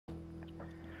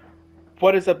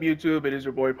What is up, YouTube? It is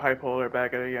your boy Pipolar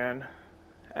back at it again,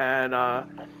 and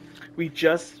we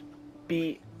just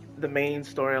beat the main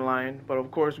storyline, but of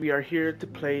course we are here to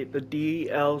play the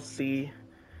DLC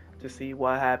to see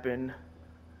what happened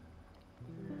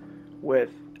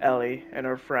with Ellie and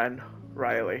her friend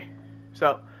Riley.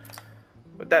 So,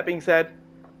 with that being said,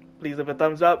 please leave a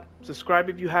thumbs up, subscribe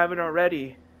if you haven't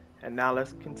already, and now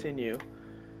let's continue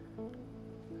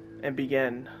and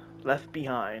begin Left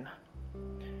Behind.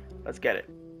 Let's get it.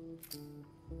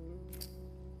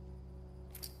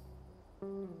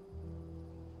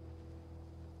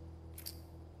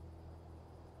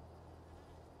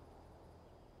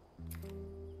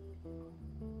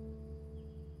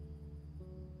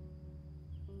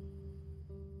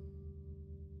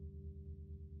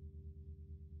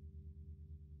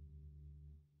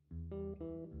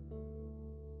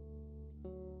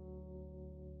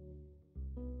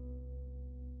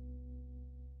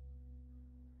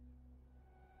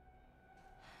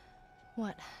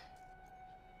 What?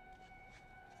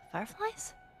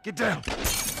 Fireflies? Get down!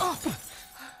 Oh! Who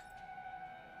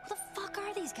the fuck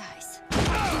are these guys?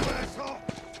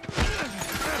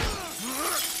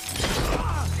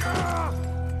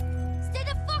 Stay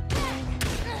the fuck back!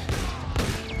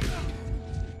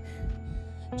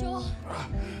 Joel!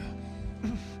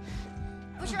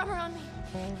 Put your arm around me.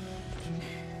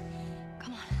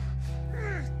 Come on.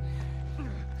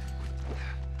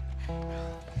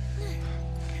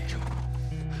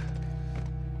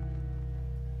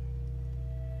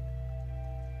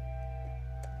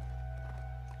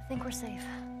 I think we're safe.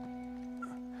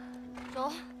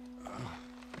 Joel?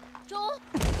 Joel?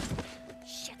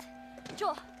 Shit.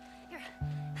 Joel, here.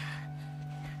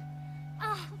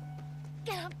 Oh,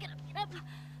 get up, get up, get up.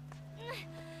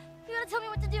 You gotta tell me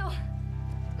what to do.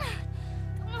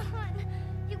 Come on.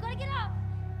 You gotta get up.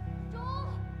 Joel?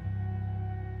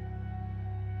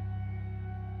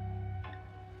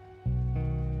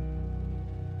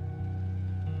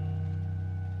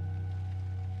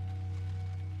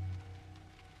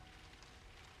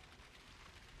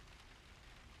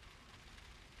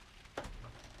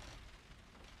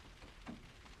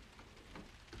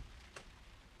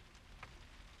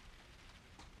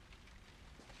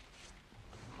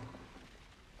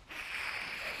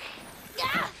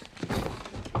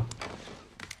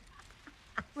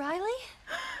 Riley?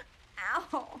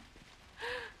 Ow.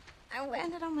 I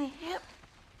landed on my hip.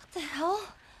 What the hell?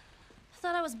 I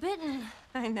thought I was bitten.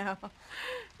 I know.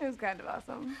 It was kind of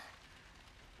awesome.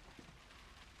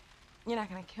 You're not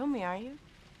gonna kill me, are you?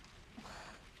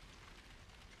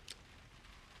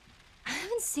 I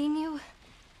haven't seen you,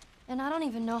 and I don't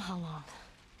even know how long.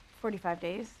 45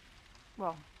 days.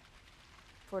 Well,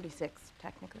 46,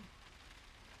 technically.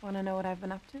 Wanna know what I've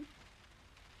been up to?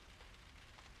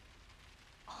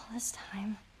 All this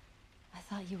time, I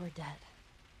thought you were dead.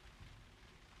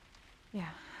 Yeah.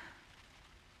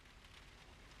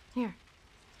 Here.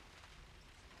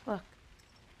 Look.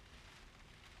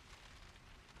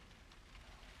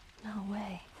 No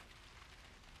way.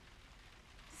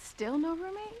 Still no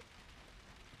roommate?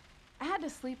 I had to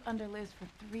sleep under Liz for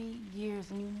 3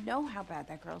 years, and you know how bad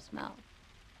that girl smelled.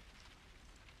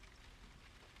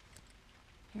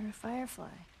 You're a firefly.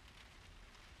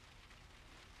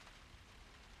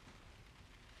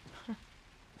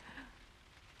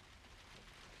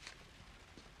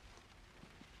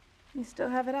 You still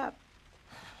have it up.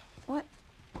 What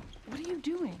are you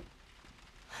doing?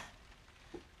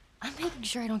 I'm making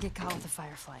sure I don't get caught with a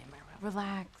firefly in my room.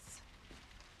 Relax.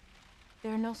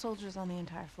 There are no soldiers on the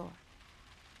entire floor.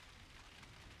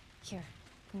 Here,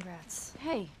 congrats.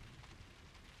 Hey.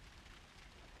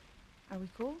 Are we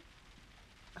cool?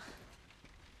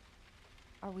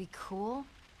 Are we cool?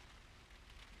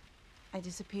 I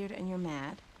disappeared and you're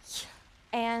mad.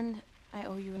 Yeah. And I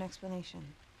owe you an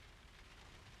explanation.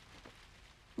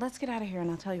 Let's get out of here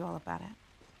and I'll tell you all about it.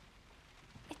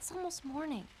 It's almost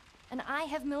morning, and I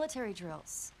have military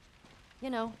drills.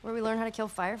 You know, where we learn how to kill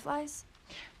fireflies.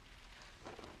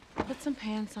 Put some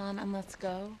pants on and let's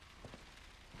go.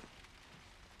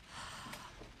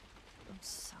 I'm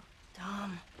so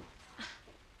dumb. Oh,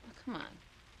 come on.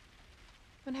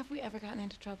 When have we ever gotten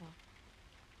into trouble?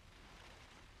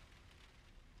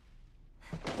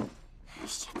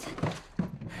 Shit.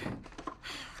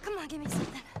 Come on, give me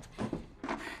something.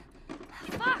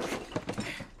 Fuck!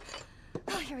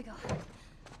 Oh, here we go.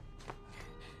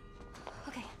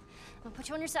 Okay, I'm gonna put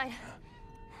you on your side.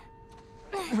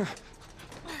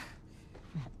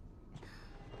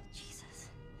 Jesus.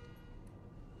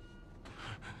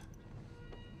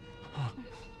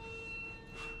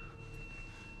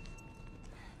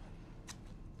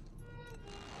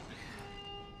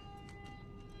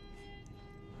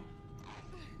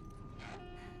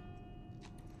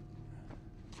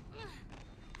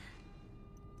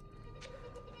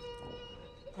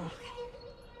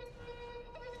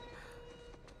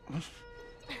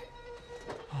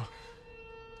 I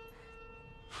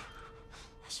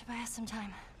should buy us some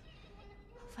time.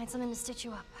 I'll find something to stitch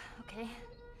you up, okay?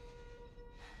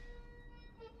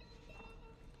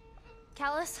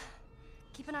 Callus,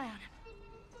 keep an eye on him.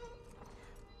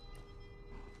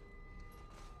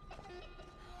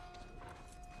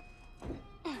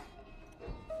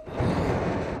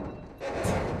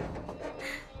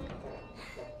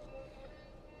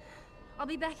 I'll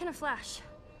be back in a flash.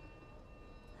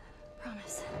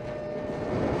 Promise.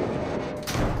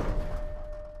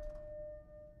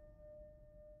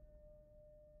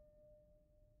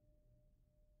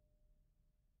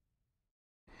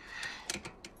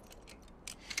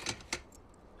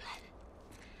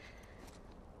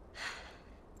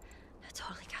 I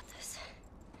totally got this.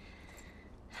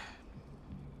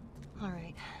 All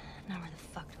right, now where the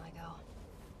fuck do I go?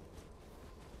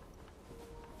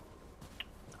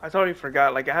 I totally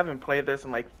forgot. Like, I haven't played this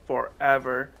in like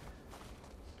forever.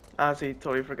 Honestly,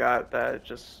 totally forgot that it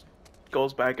just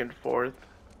goes back and forth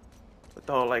with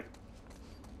the whole like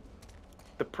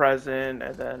the present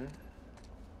and then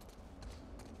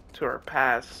to her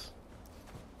past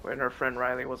when her friend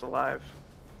Riley was alive.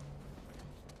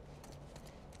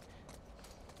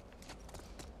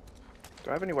 Do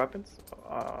I have any weapons?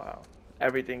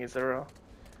 Everything is 0.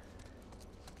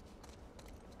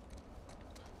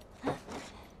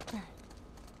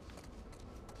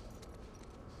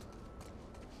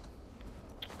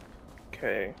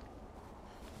 Okay.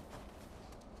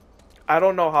 I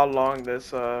don't know how long this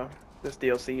this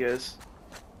DLC is.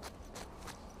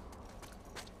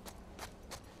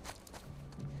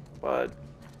 But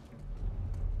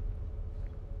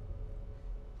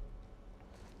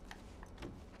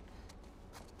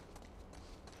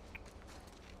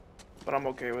I'm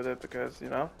okay with it because, you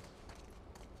know,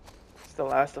 it's The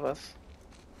Last of Us.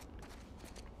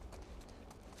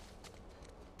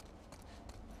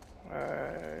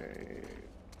 I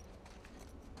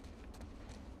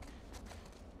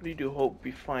really do hope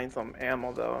we find some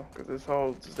ammo though, because this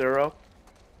whole 0,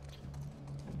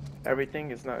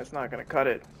 everything is not, it's not gonna cut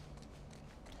it.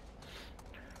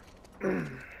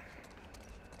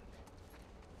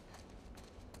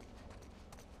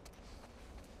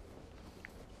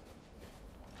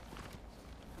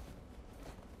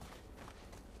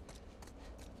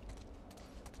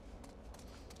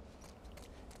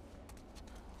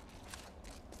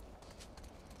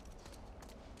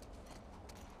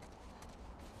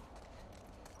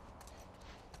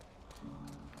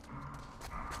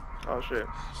 Oh shit.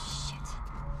 Shit.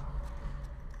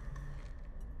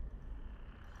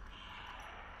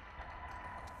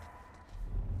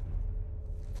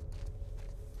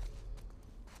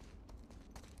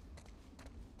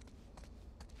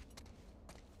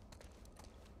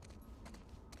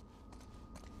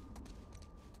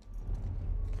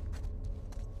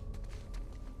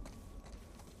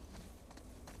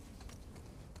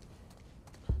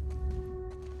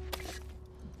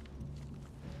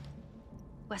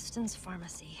 Weston's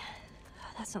Pharmacy.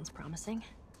 That sounds promising.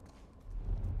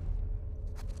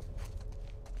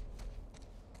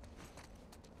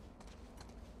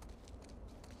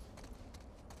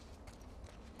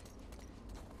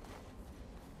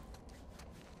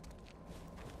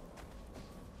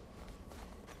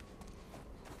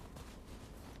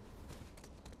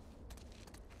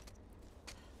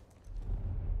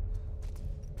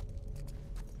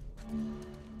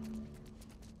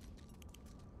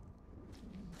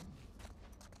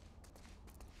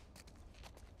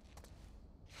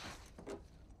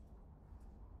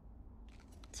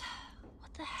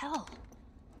 What the hell?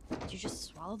 Did you just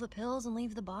swallow the pills and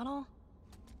leave the bottle?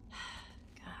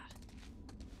 God.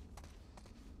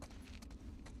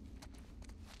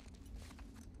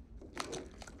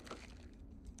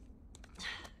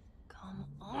 Come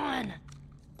on.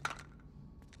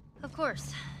 Of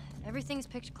course. Everything's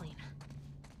picked clean.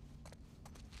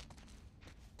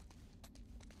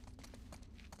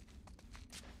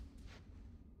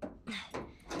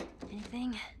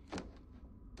 Anything?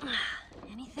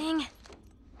 Anything?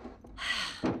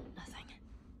 Nothing.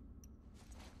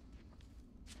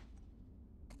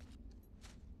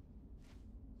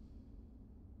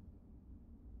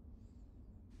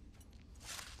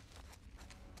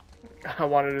 I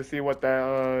wanted to see what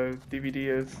that DVD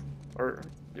is, or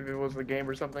if it was the game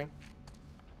or something.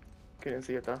 Couldn't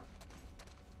see it though.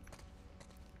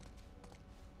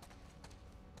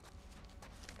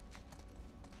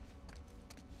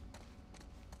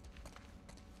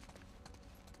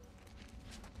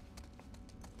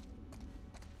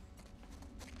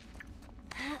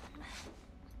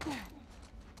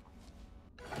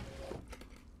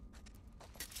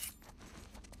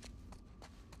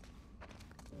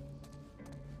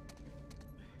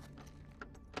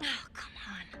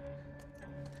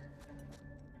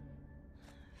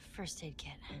 first aid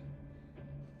kit.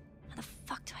 How the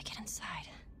fuck do I get inside?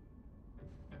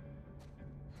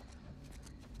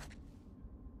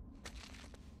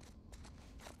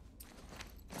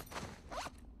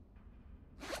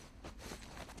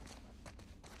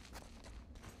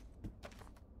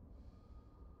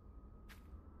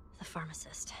 The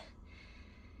pharmacist.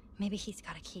 Maybe he's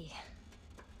got a key.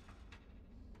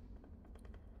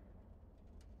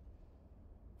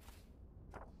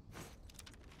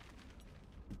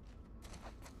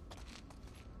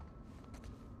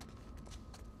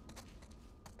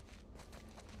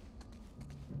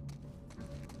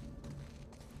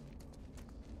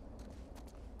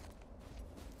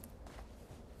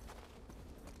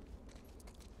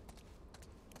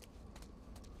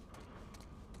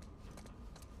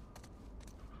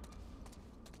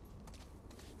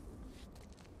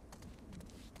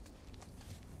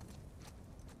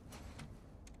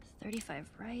 $35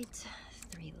 right,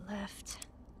 3 left,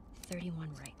 31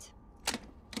 right.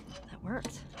 That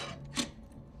worked.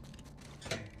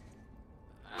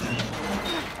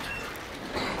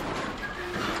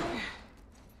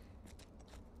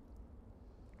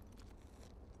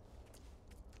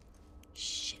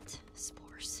 Shit,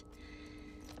 spores.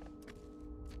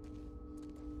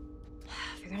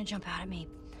 If you're gonna jump out at me,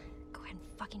 go ahead and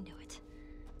fucking do it.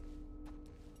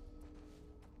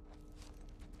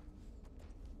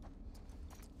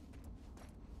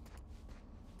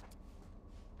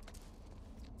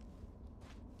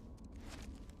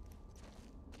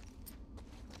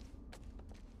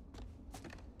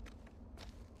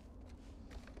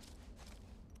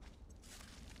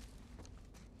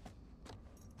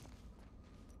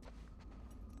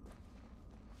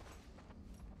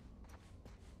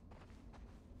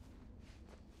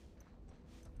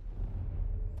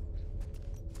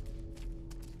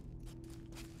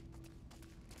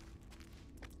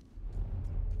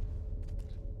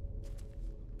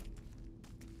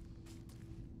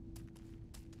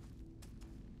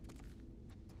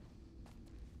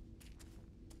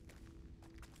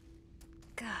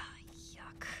 God,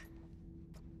 yuck.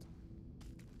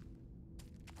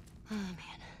 Oh,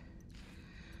 man.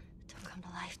 Don't come to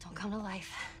life, don't come to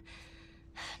life.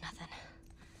 Nothing.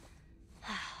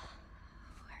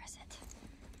 Where is it?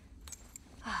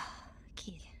 Ah,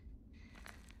 key.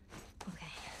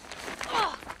 Okay.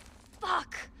 Oh,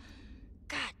 fuck!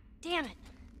 God damn it.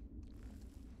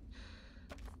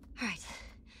 All right.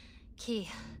 Key.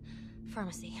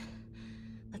 Pharmacy.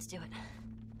 Let's do it.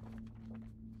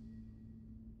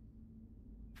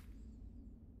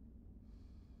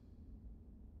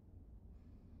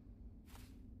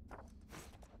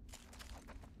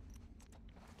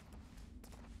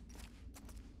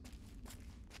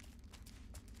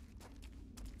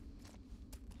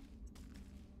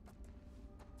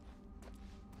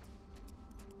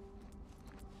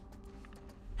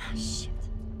 Shit.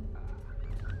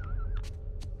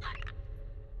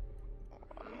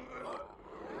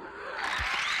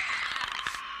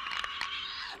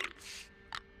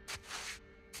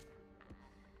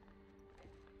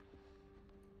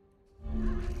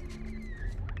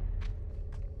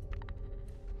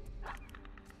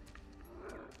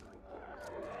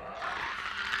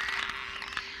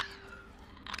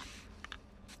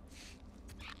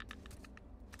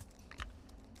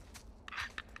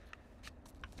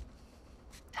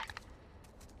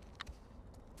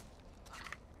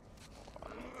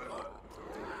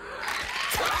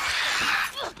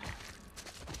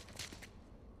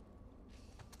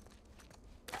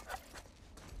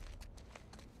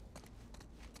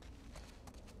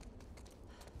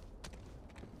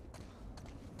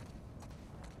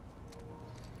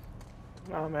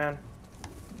 Oh man.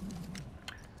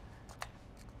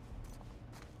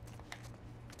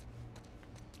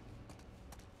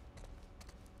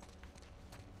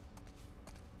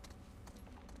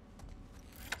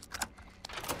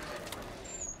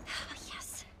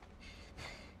 Yes.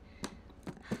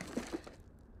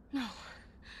 No.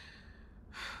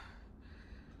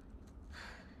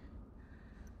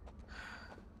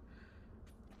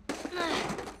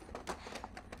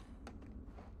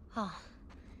 Oh.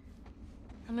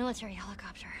 A military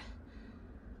helicopter.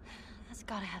 That's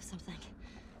gotta have something.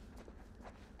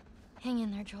 Hang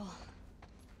in there, Joel.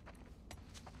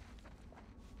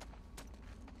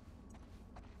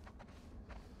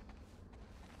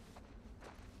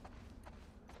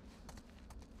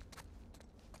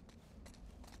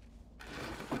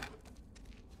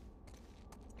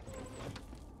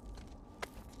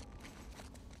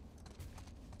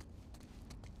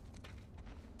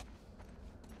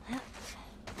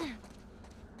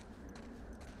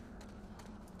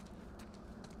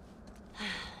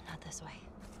 Not this way.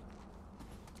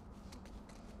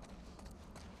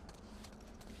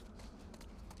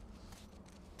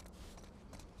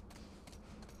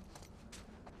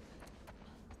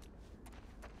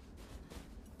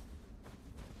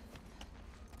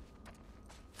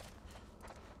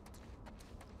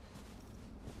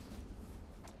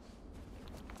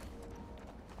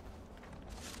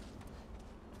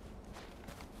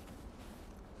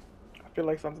 feel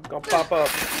like something's gonna pop up.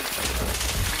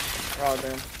 Oh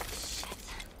damn.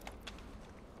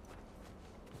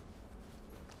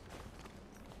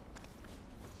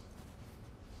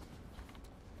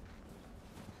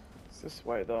 It's this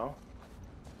way though.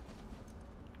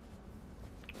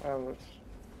 Oh, let's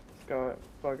go.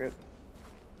 Fuck it.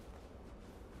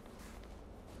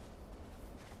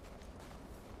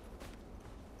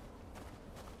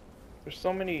 There's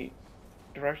so many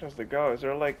directions to go. Is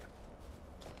there like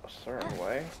a certain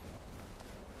way?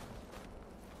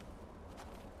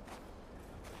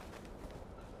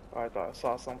 Oh, I thought I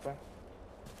saw something.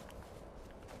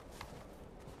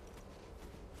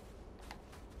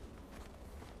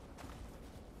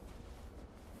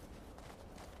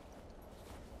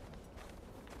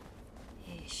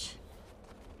 Yeesh.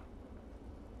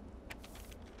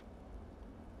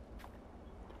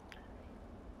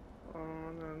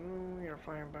 No, you're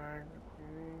flying back.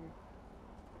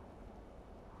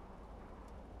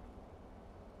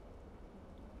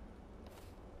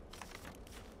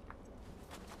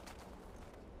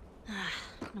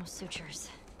 No sutures.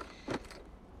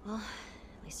 Well,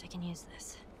 at least I can use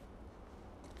this.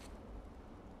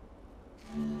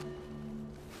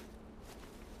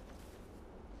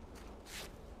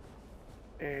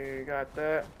 Hey, got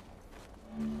that.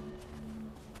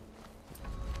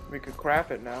 We could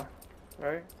craft it now,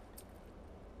 right?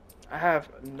 I have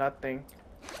nothing.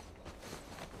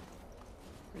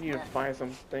 We need to find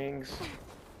some things.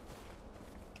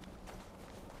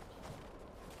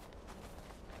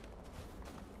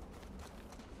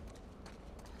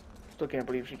 Still can't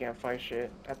believe she can't fight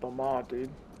shit at the mall, dude.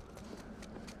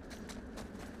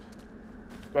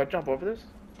 Do I jump over this?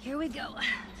 Here we go. Oh,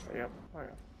 yep. Oh,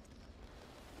 yeah.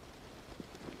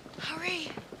 Hurry!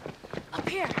 Up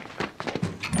here!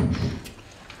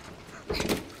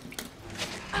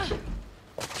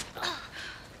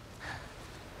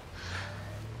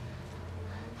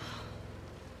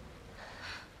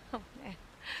 Oh, man.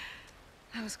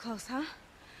 That was close, huh?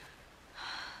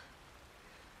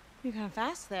 You're kind of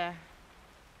fast there.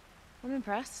 I'm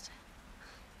impressed.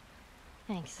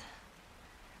 Thanks.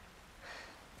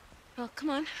 Well, come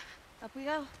on. Up we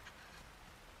go.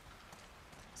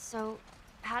 So,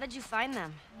 how did you find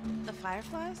them? The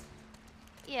fireflies?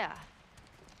 Yeah.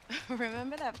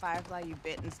 Remember that firefly you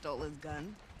bit and stole his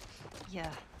gun?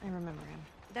 Yeah, I remember him.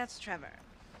 That's Trevor.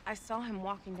 I saw him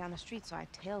walking down the street, so I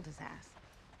tailed his ass.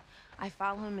 I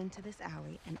follow him into this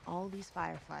alley, and all these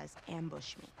fireflies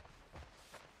ambush me.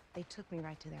 They took me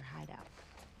right to their hideout,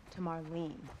 to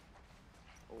Marlene.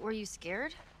 Were you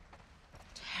scared?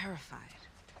 Terrified.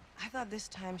 I thought this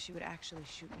time she would actually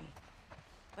shoot me.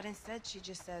 But instead, she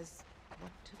just says,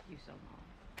 "What took you so long?"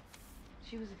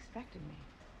 She was expecting me.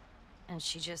 And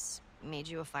she just made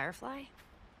you a firefly?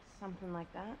 Something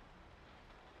like that.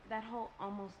 That whole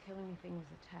almost killing me thing was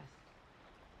a test.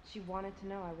 She wanted to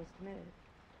know I was committed.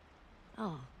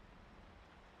 Oh.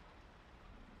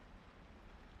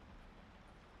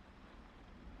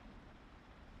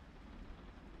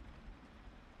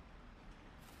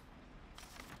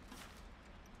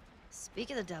 Speak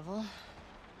of the devil.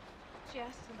 She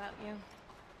asked about you.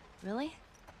 Really?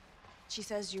 She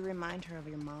says you remind her of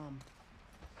your mom.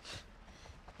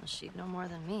 Well, she'd know more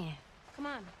than me. Come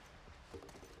on.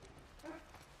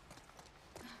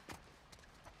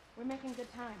 We're making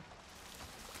good time.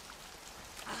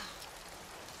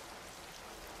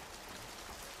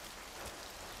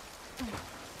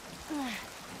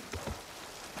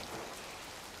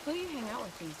 Who do you hang out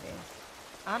with these days?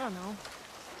 I don't know.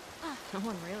 No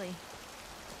one really.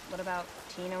 What about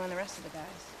Tino and the rest of the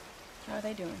guys? How are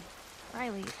they doing?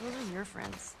 Riley, those are your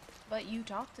friends. But you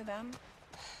talk to them.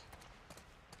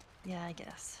 Yeah, I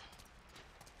guess.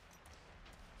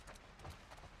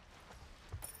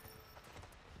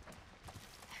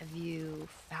 Have you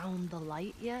found the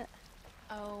light yet?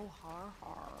 Oh, har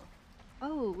har.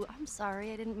 Oh, I'm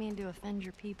sorry. I didn't mean to offend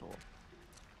your people.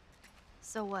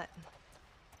 So what?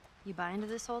 You buy into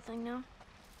this whole thing now?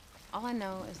 All I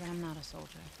know is that I'm not a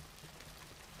soldier.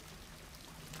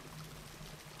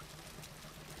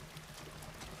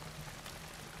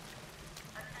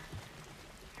 Attention.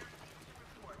 Here please to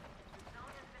report. The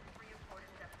zone has been free of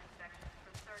port-and-depth infections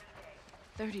for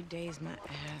 30 days. 30 days, my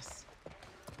ass.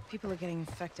 People are getting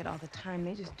infected all the time.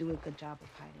 They just do a good job of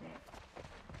hiding it.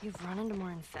 You've run into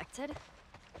more infected?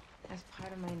 As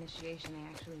part of my initiation, they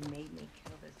actually made me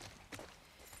kill this.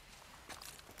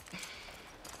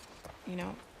 You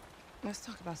know, let's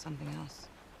talk about something else.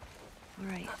 All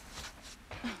right.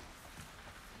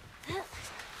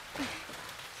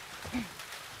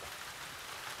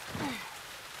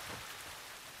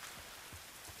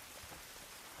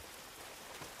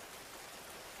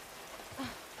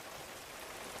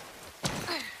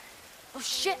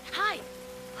 Shit, hide!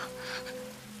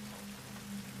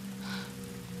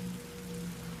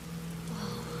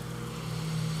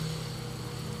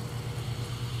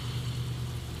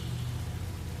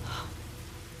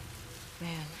 Man,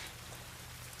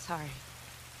 sorry.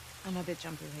 I'm a bit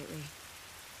jumpy lately.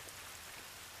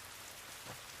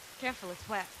 Careful, it's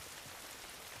wet.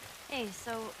 Hey,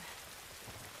 so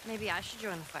maybe I should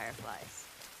join the Fireflies.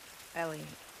 Ellie,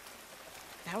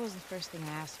 that was the first thing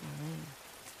I asked Marlene.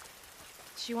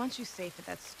 She wants you safe at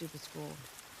that stupid school.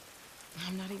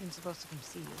 I'm not even supposed to come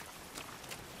see you.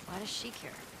 Why does she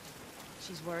care?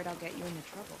 She's worried I'll get you into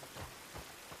trouble.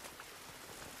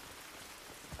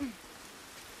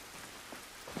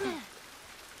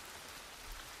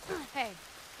 Hey,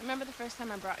 remember the first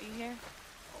time I brought you here?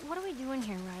 What are we doing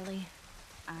here, Riley?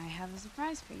 I have a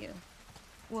surprise for you.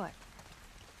 What?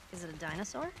 Is it a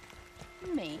dinosaur?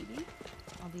 Maybe.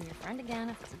 I'll be your friend again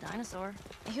if it's a dinosaur.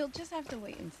 You'll just have to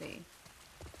wait and see.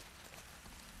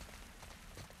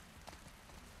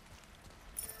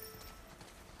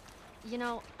 You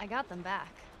know, I got them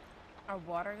back. Our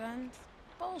water guns?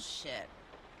 Bullshit.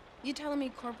 You telling me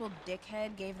Corporal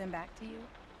Dickhead gave them back to you?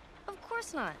 Of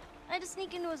course not. I had to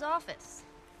sneak into his office.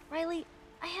 Riley,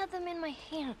 I had them in my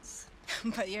hands.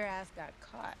 But your ass got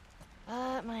caught.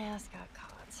 But my ass got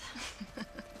caught.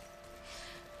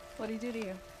 What'd he do to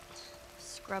you?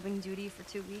 Scrubbing duty for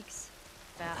 2 weeks.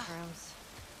 Bathrooms.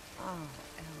 Oh,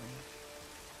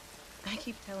 Ellie. I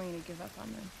keep telling you to give up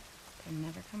on them. They're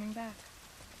never coming back.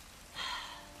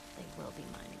 They will be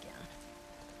mine again.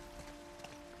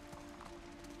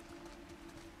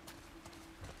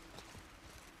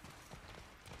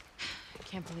 I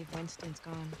can't believe Winston's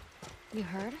gone. You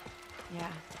heard?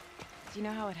 Yeah. Do you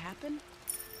know how it happened?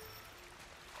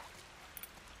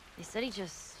 They said he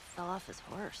just fell off his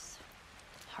horse.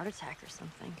 Heart attack or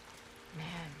something.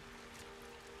 Man.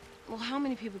 Well, how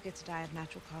many people get to die of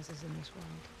natural causes in this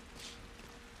world?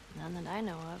 None that I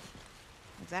know of.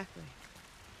 Exactly.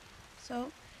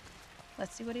 So,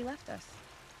 let's see what he left us.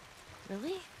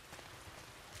 Really?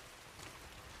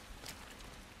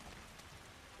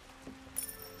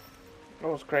 It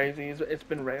was crazy. It's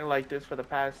been raining like this for the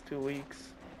past 2 weeks.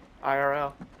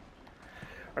 IRL.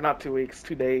 Or not 2 weeks,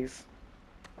 2 days.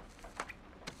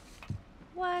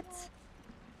 What?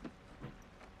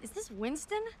 Is this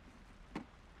Winston?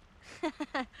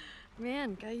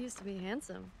 Man, guy used to be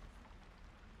handsome.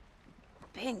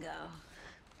 Bingo.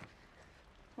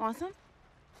 Want some?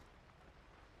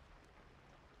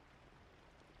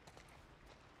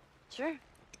 Sure.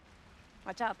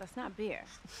 Watch out, that's not beer.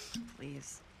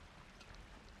 Please.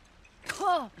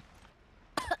 Oh!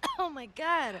 Oh my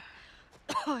god!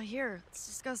 Oh, here. It's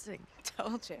disgusting.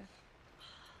 Told you.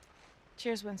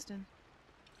 Cheers, Winston.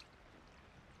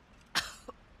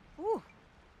 Ooh.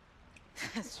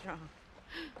 That's strong.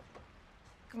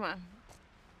 Come on.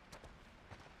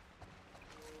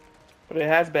 But it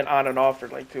has been on and off for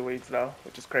like 2 weeks though,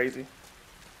 which is crazy.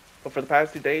 But for the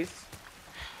past 2 days,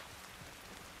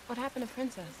 What happened to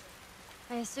Princess?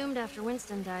 I assumed after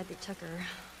Winston died, they took her.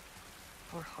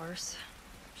 Poor horse.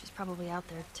 She's probably out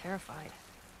there terrified.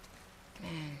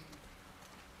 Man.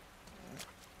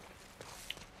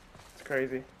 it's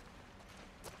crazy.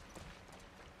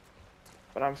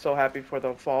 But I'm so happy for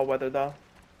the fall weather though.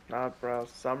 Nah, bro,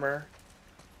 summer.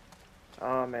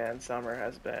 Oh man, summer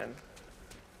has been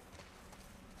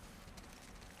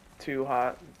too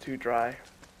hot, too dry.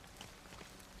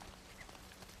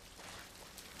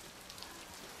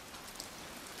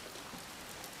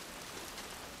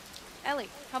 Ellie,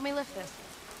 help me lift this.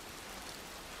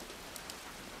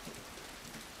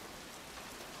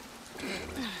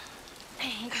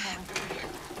 Hey, come on.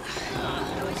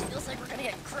 It always feels like we're gonna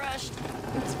get crushed.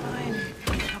 It's fine.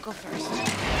 I'll go first.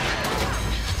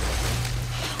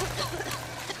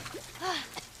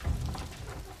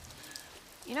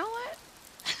 You know what?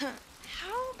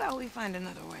 How about we find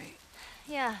another way?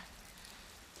 Yeah.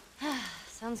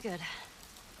 Sounds good.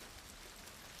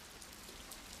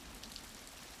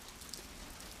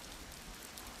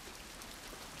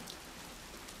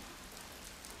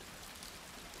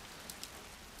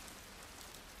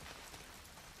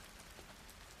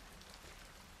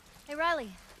 Hey, Riley.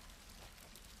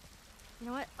 You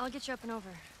know what? I'll get you up and over.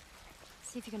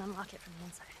 See if you can unlock it from the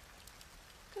inside.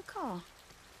 Good call.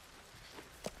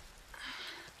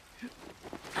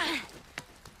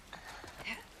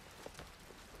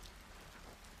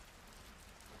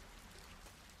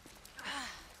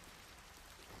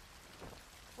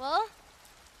 Well,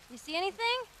 you see anything?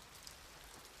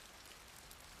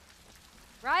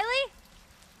 Riley?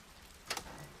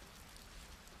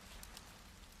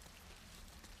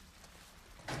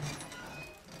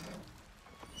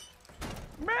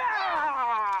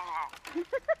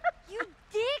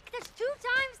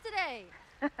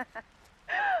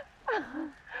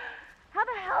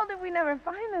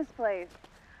 place.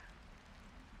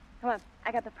 Come on,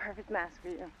 I got the perfect mask for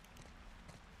you.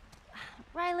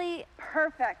 Riley,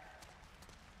 Perfect.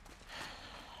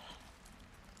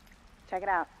 Check it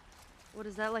out. what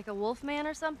is that, like a wolf man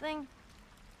or something?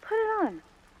 Put it on.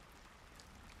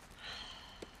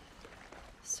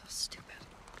 So stupid.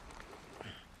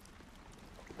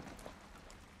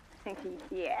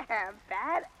 Yeah,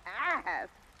 badass.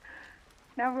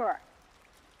 Now roar.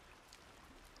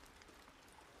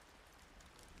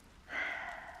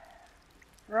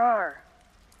 Roar.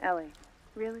 Ellie,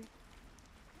 really?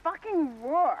 Fucking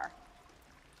roar.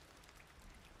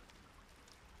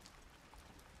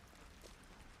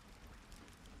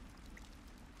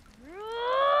 Roar!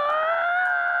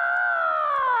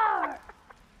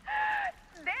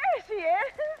 There she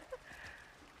is.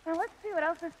 Now let's see what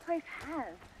else this place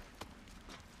has.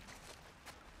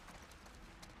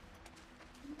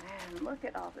 Man, look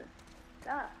at all this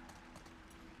stuff.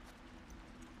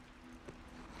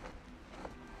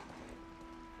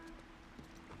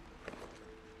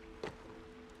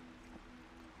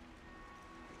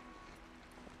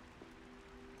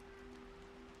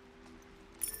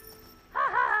 Ha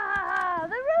ha ha ha!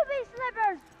 The ruby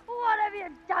slippers! What have you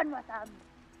done with them?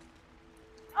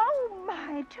 Oh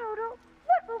my, Toto!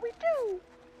 What will we do?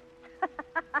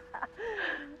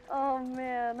 Oh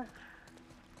man.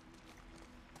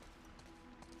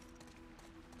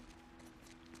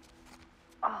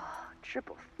 Oh,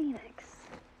 triple phoenix.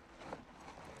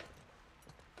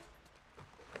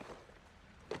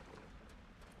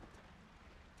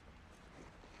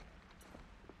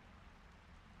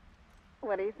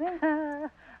 What do you think?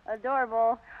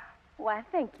 Adorable. Why,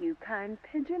 thank you, kind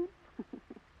pigeon.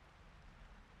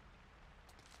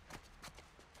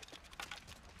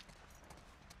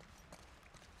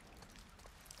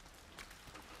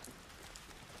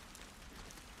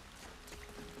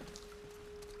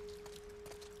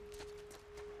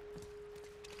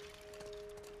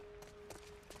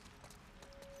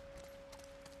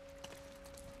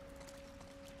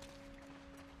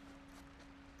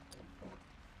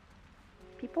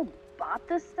 People bought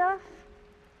this stuff?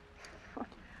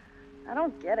 I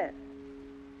don't get it.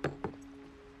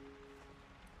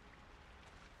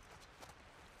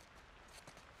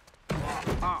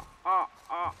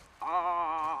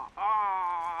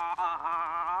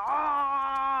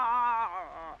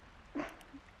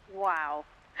 Wow.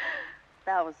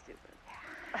 That was stupid.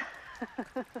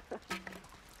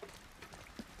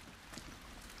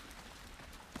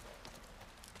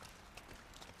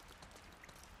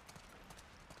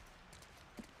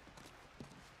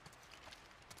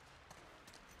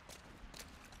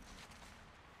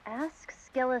 Ask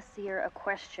Skeleseer a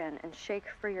question and shake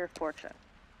for your fortune.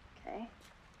 Okay?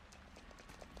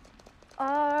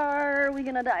 Are we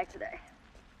gonna die today?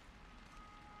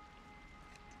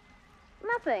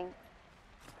 Nothing.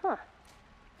 Huh.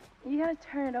 You gotta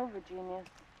turn it over, genius.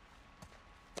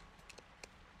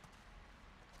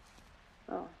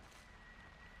 Oh.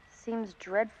 Seems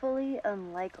dreadfully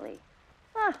unlikely.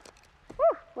 Ah.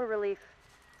 Whew, what a relief.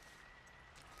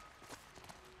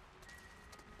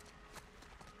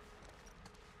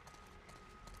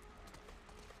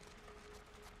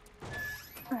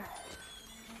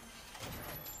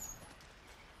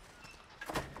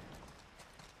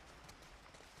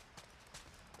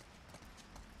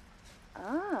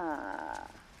 Ah,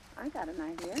 I got an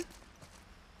idea.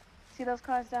 See those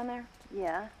cars down there?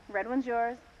 Yeah. Red one's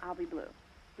yours, I'll be blue.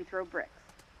 We throw bricks.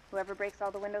 Whoever breaks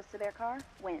all the windows to their car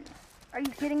wins. Are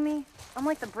you kidding me? I'm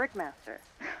like the brickmaster.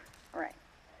 All right.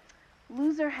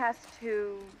 Loser has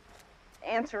to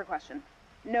answer a question.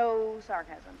 No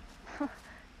sarcasm.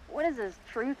 What is this,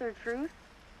 truth or truth?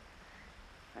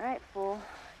 All right, fool,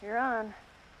 you're on.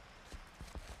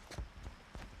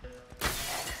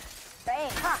 Bang!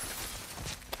 Ha!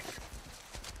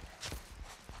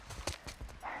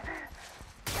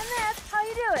 And that's how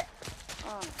you do it.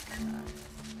 Oh my god.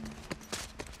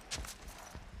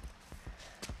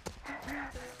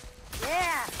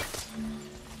 Yeah.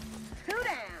 2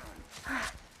 down.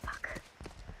 Fuck.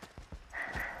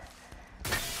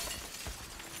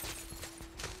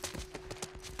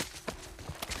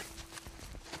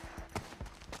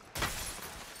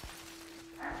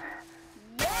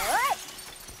 Yeah!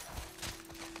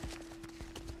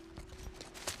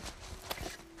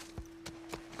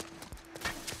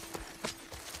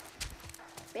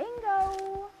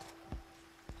 Bingo!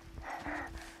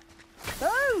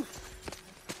 Boom!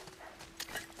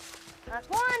 That's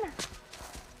one.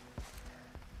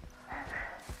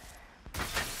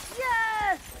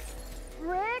 Yes!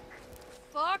 Rick?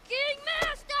 Fucking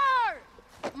master!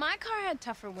 My car had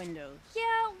tougher windows.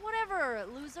 Yeah, whatever,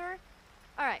 loser.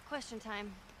 All right, question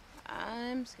time.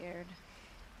 I'm scared.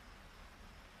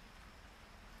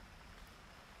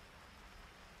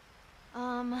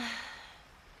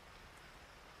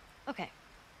 Okay.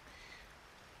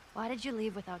 Why did you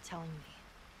leave without telling me?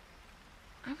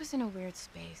 I was in a weird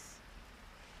space.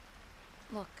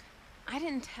 Look, I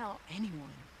didn't tell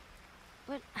anyone.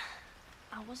 But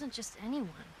I wasn't just anyone.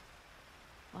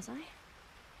 Was I?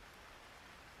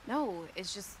 No,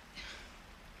 it's just...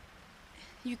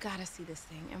 You gotta see this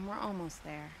thing, and we're almost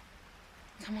there.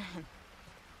 Come on.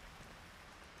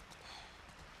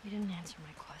 You didn't answer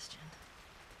my question.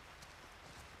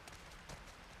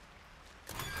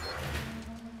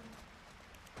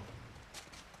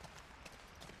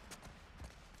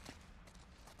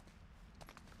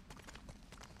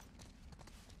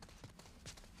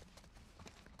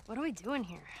 What are we doing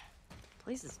here? This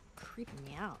place is creeping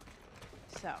me out.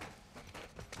 So,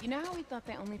 you know how we thought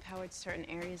they only powered certain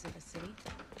areas of the city?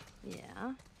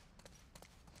 Yeah?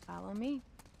 Follow me.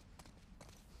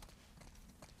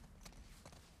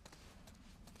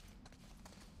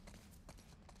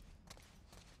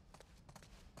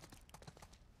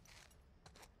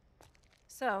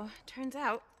 So, turns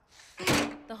out,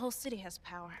 the whole city has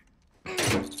power.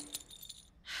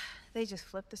 They just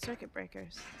flip the circuit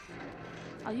breakers.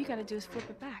 All you gotta do is flip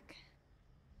it back.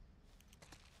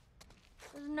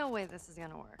 There's no way this is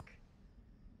gonna work.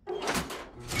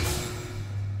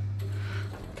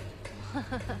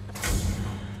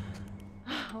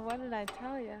 What did I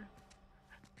tell you?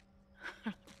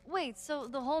 Wait, so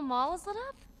the whole mall is lit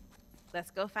up?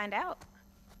 Let's go find out.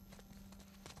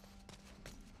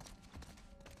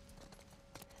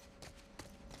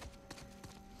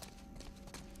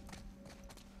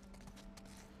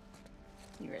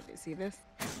 You ready to see this?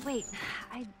 Wait,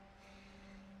 I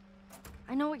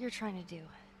know what you're trying to do.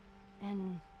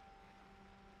 And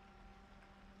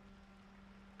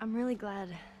I'm really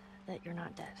glad that you're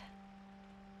not dead.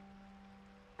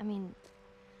 I mean,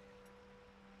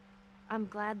 I'm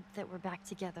glad that we're back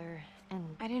together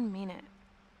and I didn't mean it.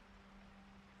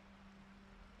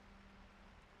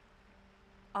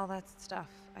 All that stuff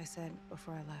I said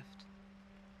before I left.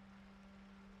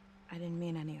 I didn't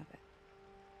mean any of it.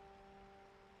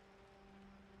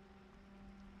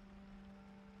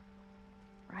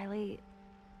 Riley,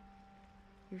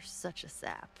 you're such a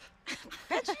sap.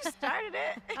 Bet you started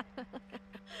it.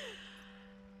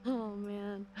 Oh,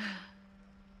 man.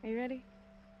 Are you ready?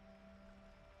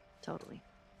 Totally.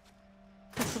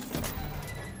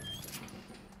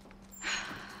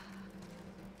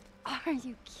 Are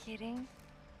you kidding?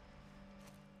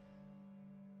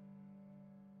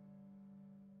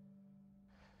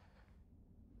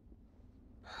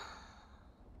 How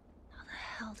the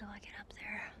hell do I get up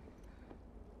there?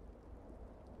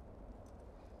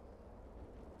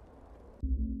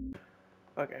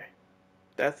 Okay,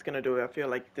 that's gonna do it. I feel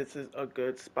like this is a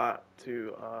good spot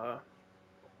to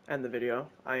end the video.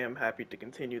 I am happy to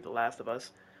continue The Last of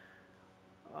Us.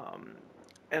 Um,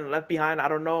 and Left Behind, I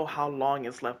don't know how long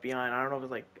it's Left Behind. I don't know if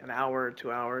it's like an hour or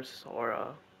 2 hours, or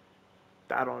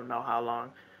I don't know how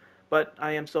long. But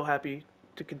I am so happy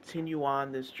to continue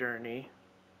on this journey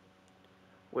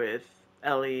with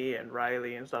Ellie and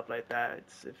Riley and stuff like that.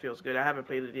 It feels good. I haven't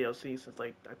played the DLC since,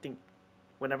 like, I think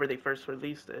whenever they first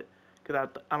released it, because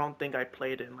I don't think I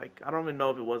played it in, like, I don't even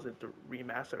know if it wasn't the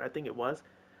remastered. I think it was,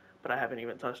 but I haven't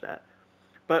even touched that.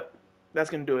 But that's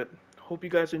gonna do it. Hope you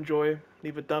guys enjoy.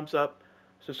 Leave a thumbs up,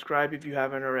 subscribe if you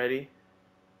haven't already,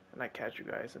 and I catch you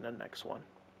guys in the next one.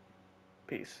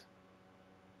 Peace.